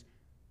that is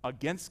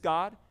against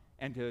God,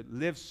 and to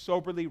live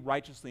soberly,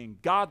 righteously,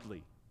 and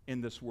godly in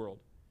this world.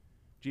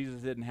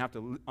 Jesus didn't have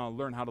to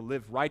learn how to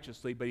live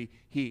righteously, but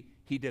he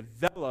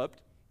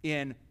developed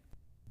in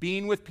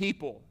being with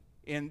people,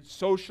 in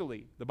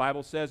socially. The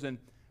Bible says in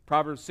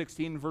Proverbs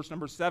 16, verse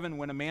number 7,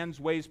 when a man's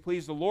ways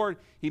please the Lord,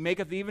 he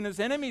maketh even his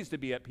enemies to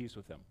be at peace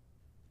with him.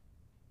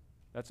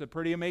 That's a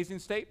pretty amazing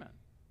statement.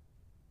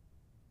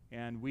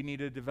 And we need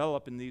to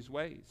develop in these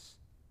ways.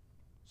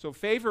 So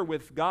favor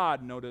with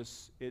God,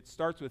 notice, it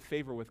starts with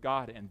favor with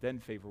God and then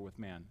favor with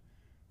man.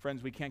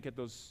 Friends, we can't get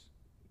those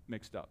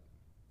mixed up.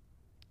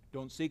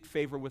 Don't seek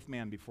favor with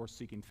man before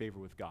seeking favor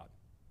with God.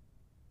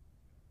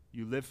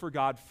 You live for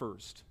God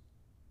first,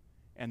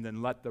 and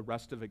then let the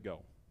rest of it go.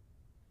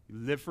 You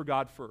live for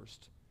God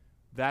first.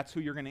 That's who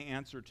you're going to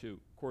answer to,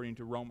 according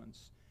to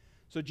Romans.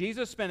 So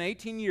Jesus spent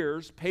 18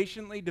 years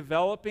patiently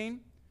developing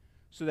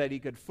so that he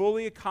could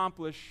fully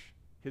accomplish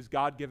his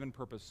God-given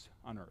purpose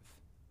on earth.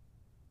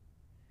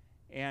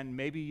 And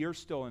maybe you're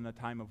still in a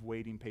time of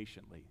waiting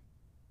patiently.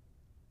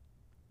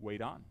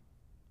 Wait on.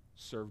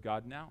 Serve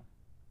God now.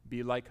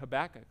 Be like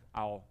Habakkuk.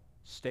 I'll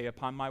stay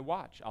upon my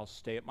watch. I'll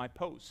stay at my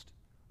post.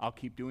 I'll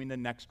keep doing the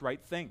next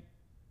right thing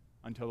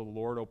until the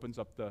Lord opens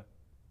up the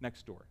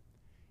next door.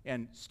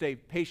 And stay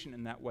patient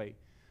in that way.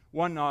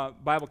 One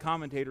Bible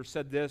commentator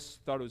said this,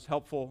 thought it was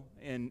helpful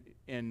in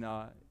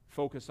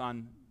focus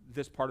on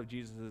this part of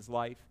Jesus'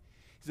 life.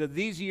 He said,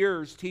 these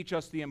years teach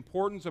us the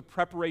importance of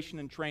preparation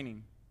and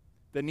training,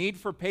 the need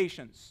for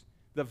patience,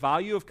 the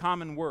value of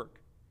common work.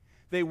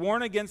 They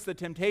warn against the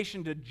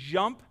temptation to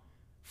jump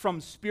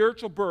from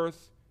spiritual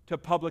birth to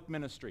public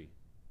ministry.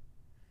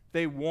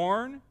 They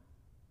warn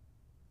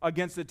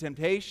against the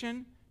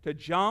temptation to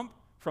jump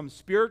from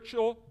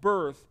spiritual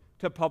birth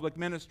to public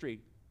ministry.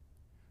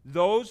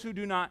 Those who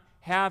do not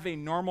have a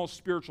normal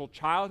spiritual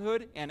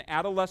childhood and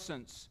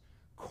adolescence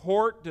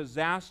court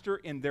disaster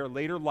in their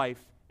later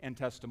life and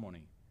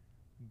testimony.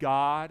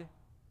 God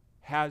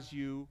has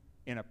you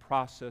in a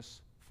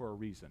process for a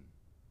reason.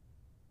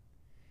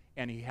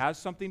 And he has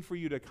something for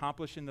you to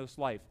accomplish in this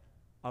life.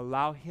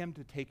 Allow him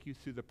to take you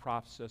through the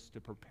process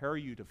to prepare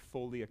you to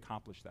fully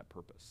accomplish that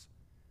purpose.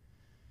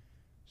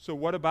 So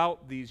what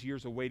about these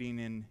years of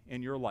waiting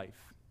in your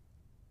life?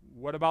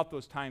 What about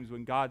those times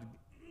when God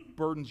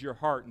burdens your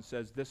heart and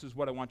says, this is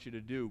what I want you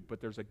to do,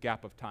 but there's a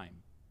gap of time?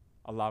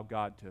 Allow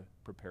God to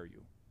prepare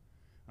you.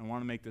 I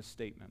want to make this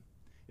statement.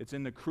 It's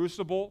in the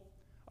crucible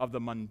of the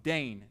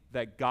mundane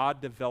that God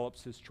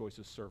develops his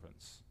choicest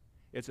servants.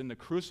 It's in the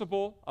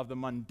crucible of the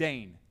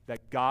mundane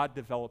that God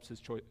develops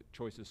his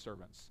choicest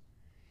servants.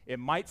 It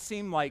might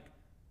seem like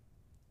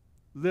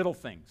little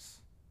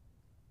things.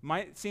 It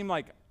might seem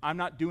like I'm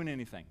not doing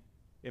anything.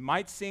 It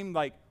might seem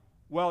like,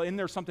 well, isn't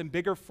there something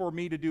bigger for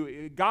me to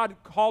do? God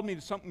called me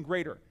to something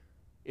greater.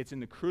 It's in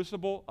the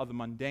crucible of the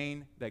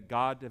mundane that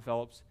God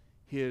develops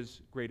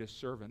his greatest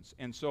servants.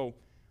 And so,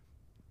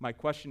 my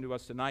question to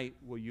us tonight,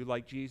 will you,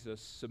 like Jesus,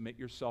 submit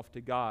yourself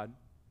to God,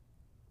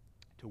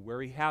 to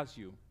where he has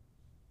you,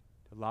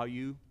 to allow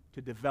you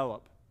to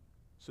develop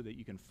so that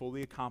you can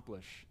fully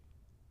accomplish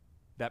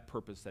that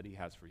purpose that he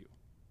has for you?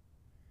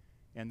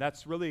 And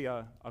that's really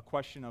a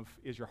question of,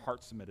 is your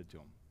heart submitted to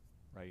him,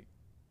 right?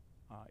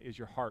 Is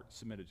your heart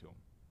submitted to him?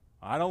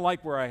 I don't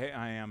like where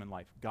I am in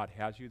life. God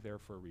has you there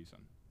for a reason.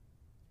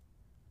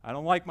 I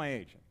don't like my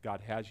age.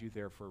 God has you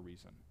there for a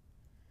reason.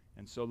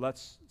 And so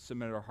let's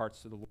submit our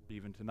hearts to the Lord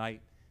even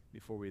tonight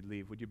before we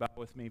leave. Would you bow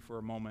with me for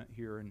a moment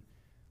here, and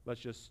let's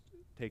just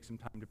take some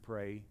time to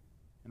pray.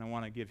 And I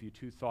want to give you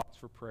 2 thoughts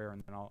for prayer,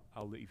 and then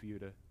I'll leave you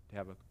to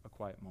have a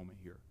quiet moment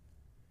here.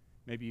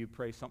 Maybe you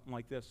pray something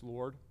like this: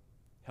 Lord,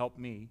 help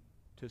me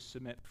to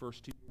submit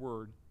first to your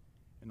word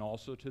and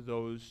also to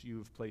those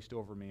you've placed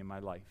over me in my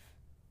life.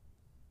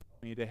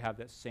 Help me to have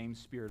that same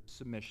spirit of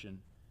submission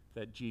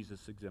that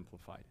Jesus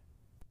exemplified.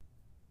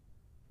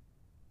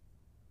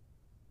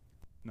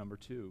 Number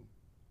 2,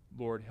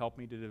 Lord, help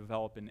me to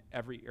develop in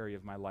every area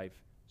of my life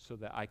so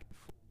that I can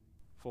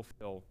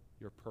fulfill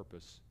your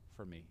purpose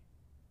for me.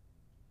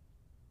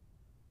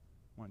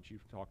 Why don't you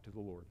talk to the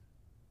Lord?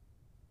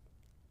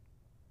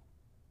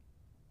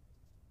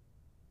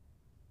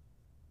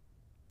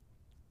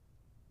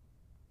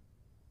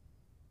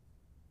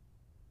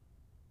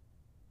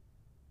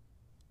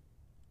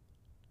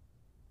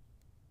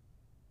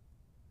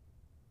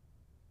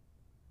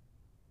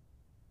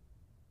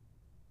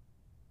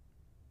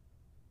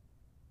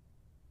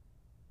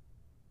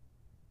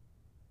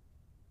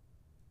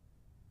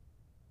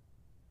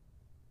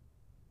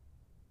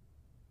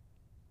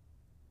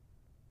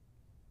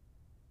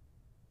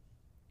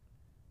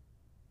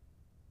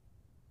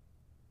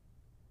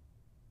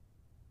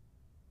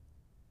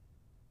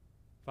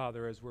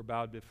 Father, as we're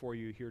bowed before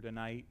you here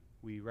tonight,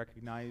 we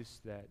recognize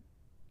that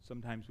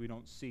sometimes we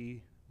don't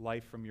see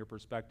life from your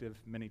perspective.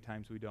 Many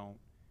times we don't.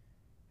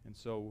 And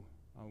so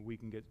we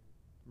can get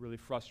really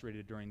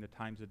frustrated during the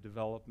times of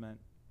development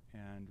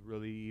and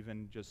really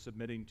even just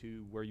submitting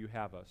to where you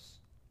have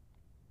us.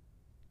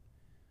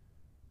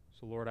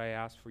 So, Lord, I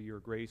ask for your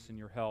grace and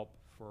your help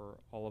for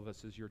all of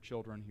us as your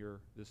children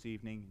here this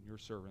evening, your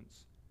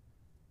servants,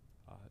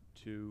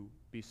 to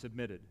be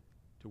submitted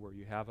to where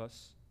you have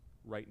us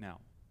right now.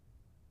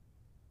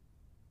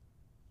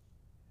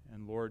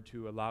 And Lord,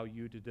 to allow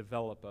you to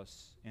develop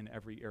us in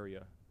every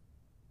area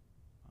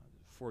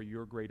for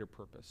your greater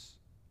purpose.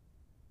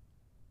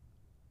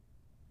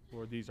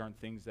 Lord, these aren't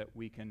things that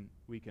we can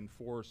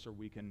force or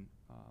we can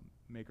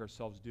make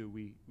ourselves do.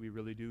 We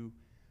really do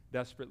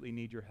desperately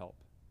need your help.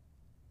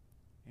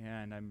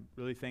 And I'm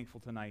really thankful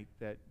tonight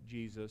that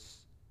Jesus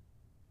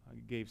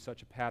gave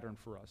such a pattern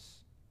for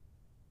us.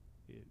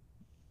 It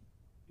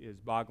is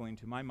boggling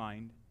to my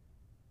mind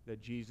that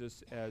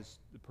Jesus, as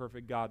the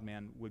perfect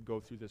God-man, would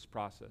go through this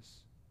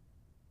process.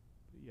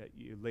 Yet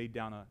you laid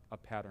down a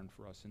pattern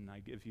for us, and I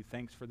give you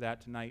thanks for that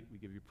tonight. We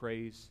give you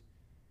praise,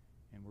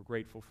 and we're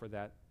grateful for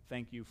that.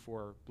 Thank you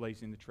for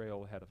blazing the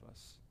trail ahead of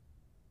us.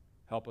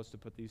 Help us to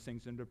put these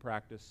things into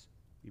practice,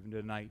 even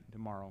tonight and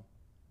tomorrow,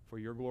 for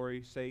your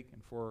glory's sake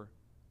and for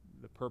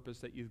the purpose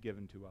that you've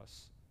given to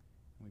us.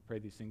 And we pray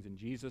these things in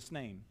Jesus'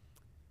 name.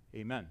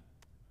 Amen.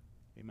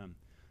 Amen.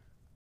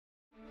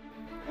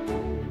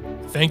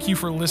 Thank you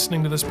for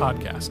listening to this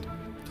podcast.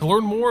 To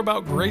learn more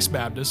about Grace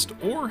Baptist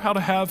or how to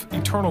have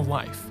eternal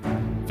life,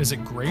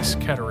 visit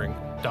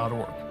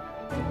gracekettering.org.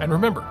 And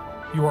remember,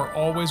 you are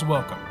always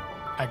welcome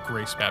at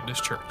Grace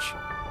Baptist Church.